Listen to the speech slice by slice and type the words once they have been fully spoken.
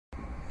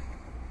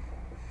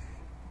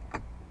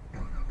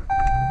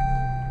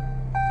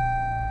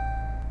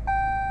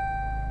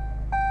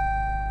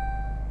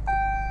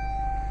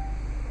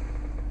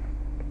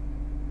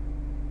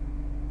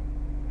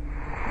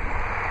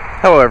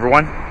Hello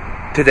everyone.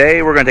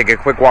 Today we're going to take a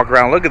quick walk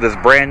around look at this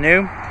brand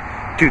new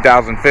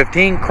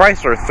 2015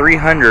 Chrysler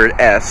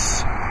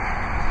 300S.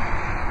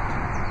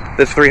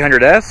 This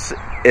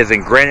 300S is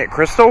in granite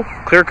crystal,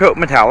 clear coat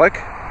metallic.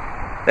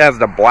 It has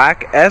the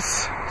black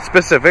S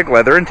specific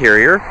leather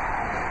interior.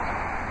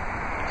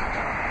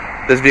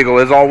 This vehicle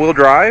is all-wheel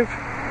drive,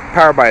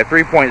 powered by a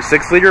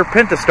 3.6 liter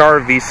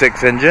Pentastar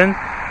V6 engine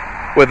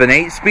with an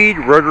 8-speed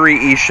rotary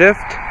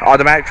E-shift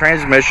automatic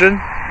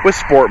transmission with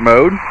sport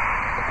mode.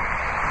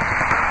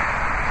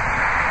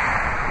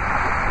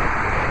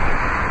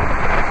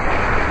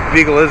 The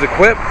vehicle is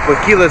equipped with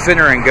keyless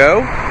enter and go,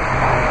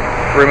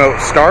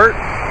 remote start,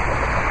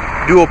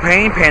 dual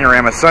pane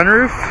panorama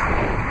sunroof,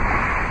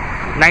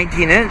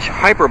 19-inch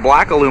hyper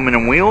black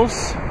aluminum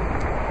wheels,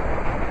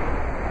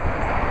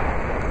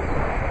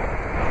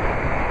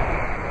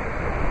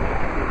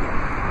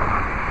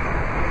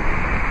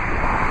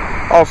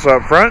 also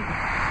up front,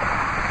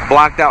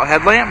 blacked out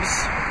headlamps,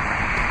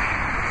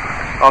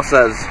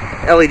 also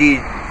has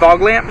LED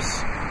fog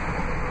lamps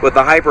with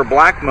the hyper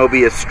black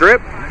Mobius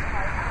strip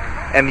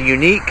and the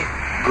unique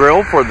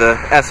grille for the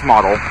S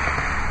model.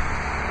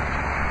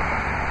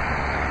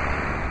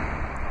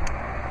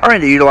 Alright,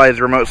 to utilize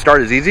the remote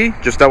start is easy.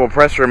 Just double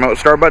press the remote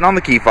start button on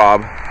the key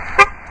fob.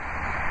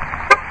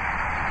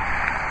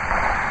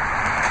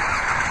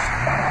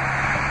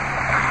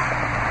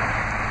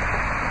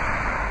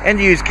 And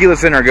to use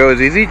keyless enter go is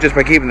easy, just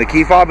by keeping the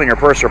key fob in your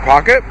purse or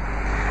pocket.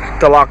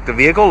 To lock the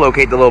vehicle,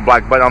 locate the little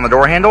black button on the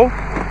door handle.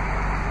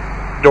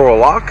 Door will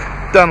lock.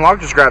 To unlock,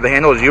 just grab the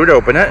handle as you would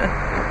open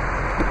it.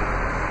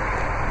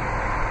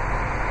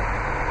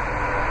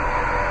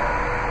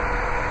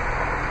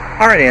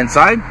 Alright,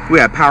 inside, we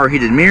have power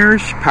heated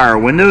mirrors, power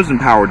windows, and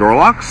power door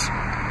locks.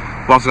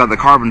 We've also got the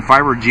carbon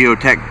fiber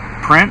geotech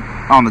print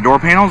on the door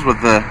panels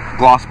with the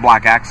gloss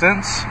black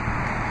accents.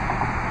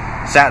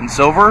 Satin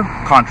silver,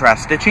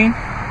 contrast stitching.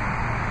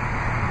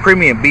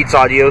 Premium Beats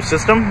audio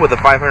system with a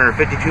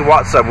 552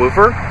 watt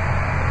subwoofer.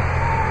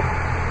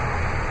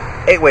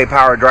 8-way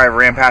power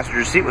driver and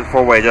passenger seat with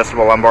 4-way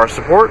adjustable lumbar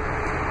support.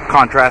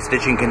 Contrast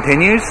stitching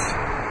continues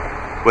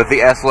with the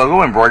S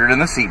logo embroidered in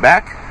the seat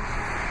back.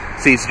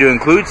 Seats do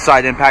include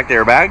side impact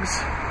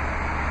airbags.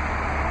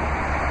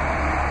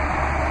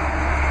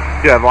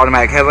 You have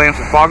automatic headlamps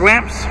with fog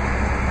lamps,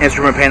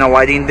 instrument panel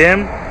lighting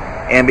dim,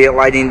 ambient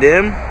lighting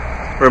dim,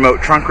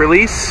 remote trunk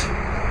release,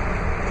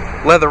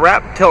 leather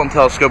wrap tilt and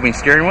telescoping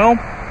steering wheel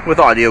with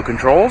audio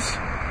controls.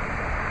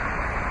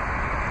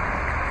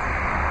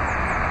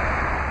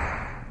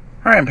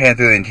 Alright, and pan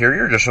through the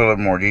interior just a little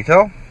bit more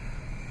detail.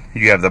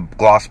 You have the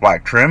gloss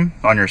black trim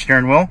on your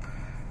steering wheel.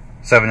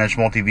 7-inch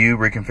multi-view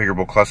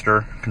reconfigurable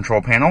cluster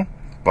control panel.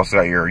 You've also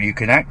got your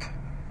Uconnect,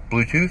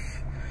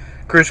 Bluetooth,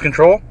 cruise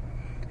control,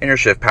 and your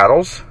shift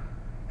paddles.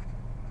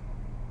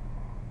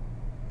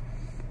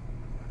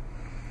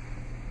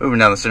 Moving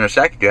down the center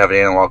stack, you do have an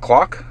analog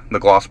clock. The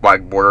gloss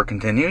black border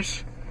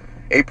continues.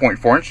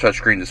 8.4-inch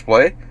touchscreen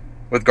display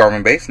with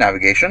Garmin-based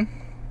navigation.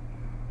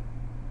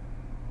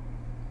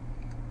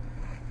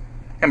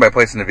 And by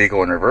placing the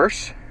vehicle in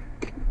reverse,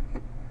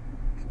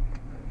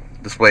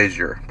 displays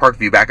your park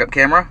view backup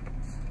camera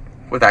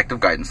with active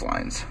guidance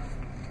lines.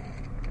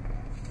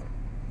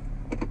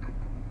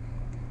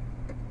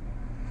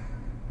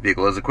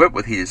 Vehicle is equipped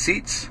with heated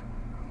seats.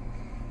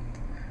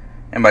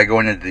 And by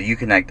going into the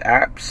Uconnect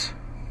apps,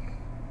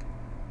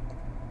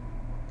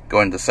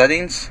 go into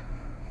settings,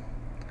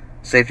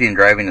 safety and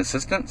driving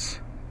assistance,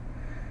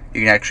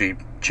 you can actually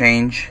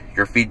change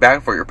your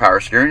feedback for your power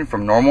steering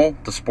from normal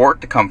to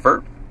sport to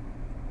comfort.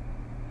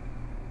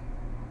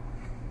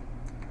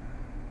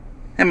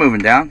 And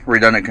moving down,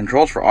 redundant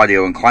controls for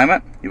audio and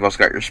climate. You've also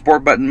got your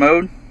sport button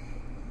mode,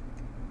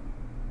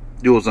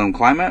 dual zone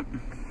climate,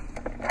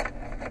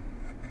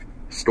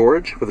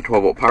 storage with a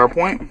 12-volt power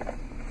point,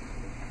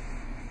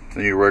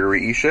 the new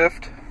rotary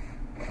E-shift,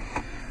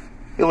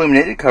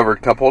 illuminated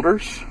covered cup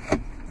holders.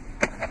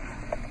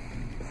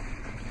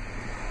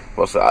 You've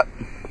also got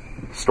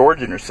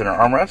storage in your center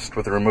armrest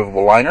with a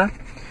removable liner.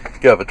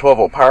 You have a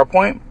 12-volt power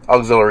point,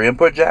 auxiliary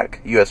input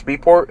jack,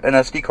 USB port, and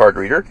SD card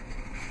reader.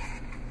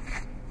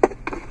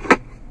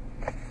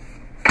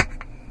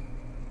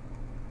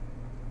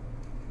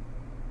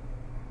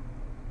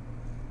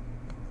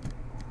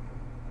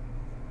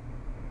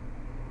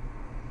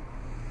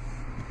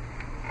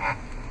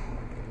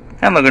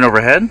 And looking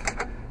overhead,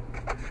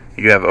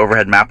 you have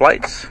overhead map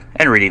lights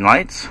and reading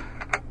lights.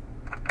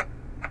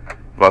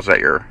 You've also got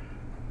your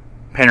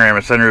panorama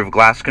sunroof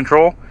glass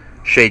control,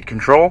 shade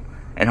control,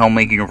 and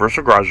HomeLink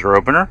universal garage door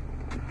opener.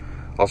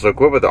 Also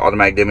equipped with the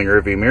automatic dimming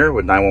rearview mirror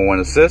with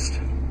 911 assist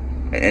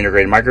and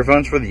integrated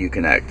microphones for the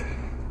Uconnect.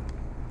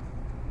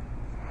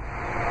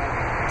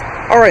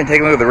 Alright,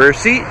 taking a look at the rear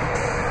seat.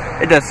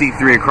 It does seat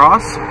 3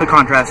 across. The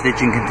contrast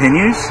stitching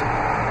continues.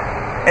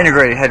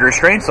 Integrated head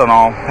restraints on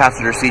all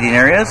passenger seating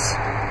areas.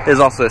 There's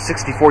also a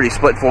 60/40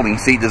 split folding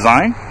seat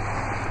design.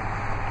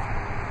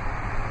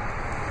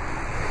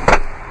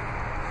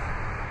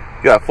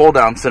 You got fold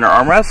down center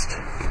armrest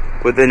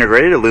with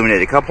integrated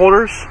illuminated cup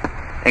holders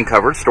and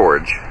covered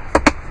storage.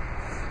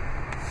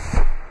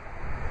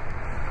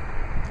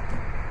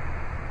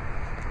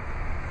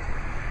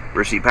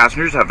 Rear seat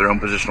passengers have their own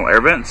positional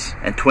air vents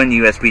and twin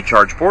USB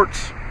charge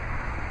ports.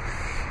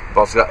 We've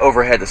also got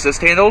overhead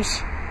assist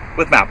handles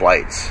with map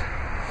lights.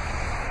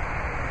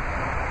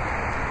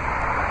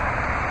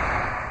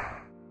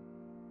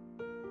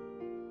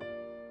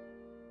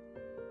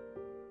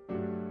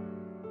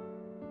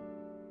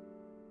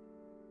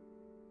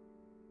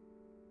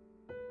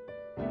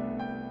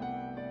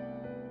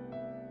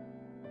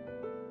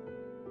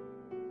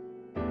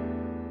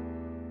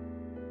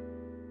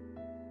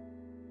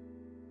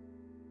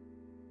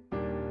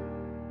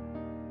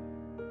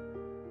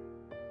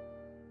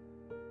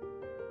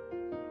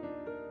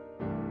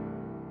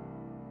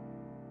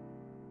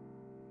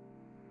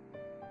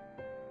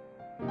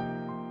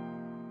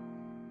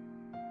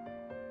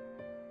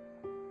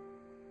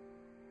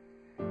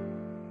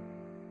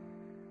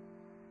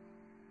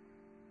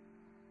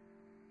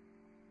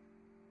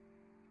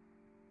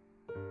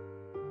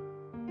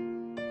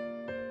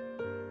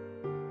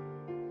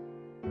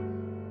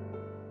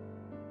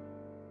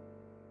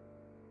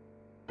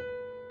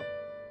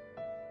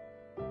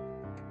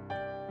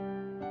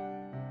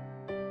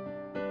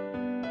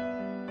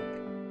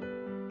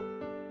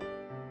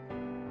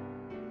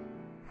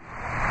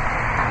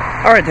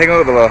 Alright, taking a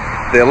look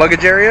at the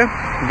luggage area.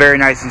 Very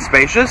nice and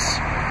spacious.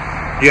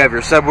 You have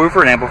your subwoofer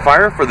and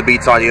amplifier for the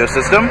Beats audio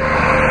system. You've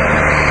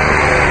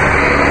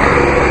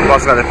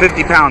also got a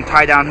 50-pound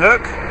tie-down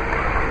hook.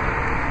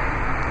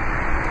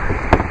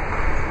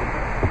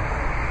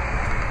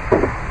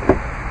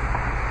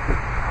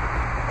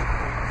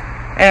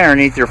 And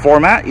underneath your floor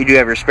mat, you do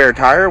have your spare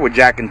tire with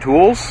jack and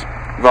tools.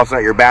 You've also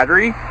got your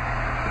battery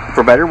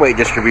for better weight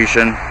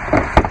distribution.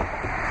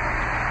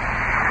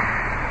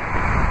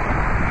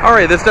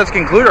 Alright, this does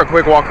conclude our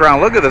quick walk around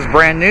look at this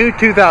brand new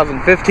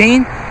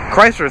 2015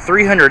 Chrysler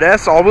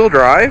 300S all-wheel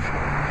drive.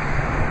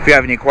 If you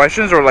have any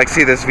questions or would like to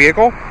see this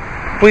vehicle,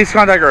 please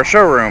contact our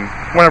showroom.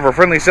 One of our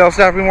friendly sales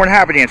staff will be more than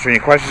happy to answer any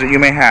questions that you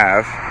may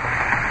have.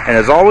 And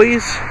as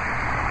always,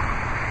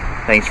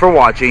 thanks for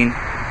watching.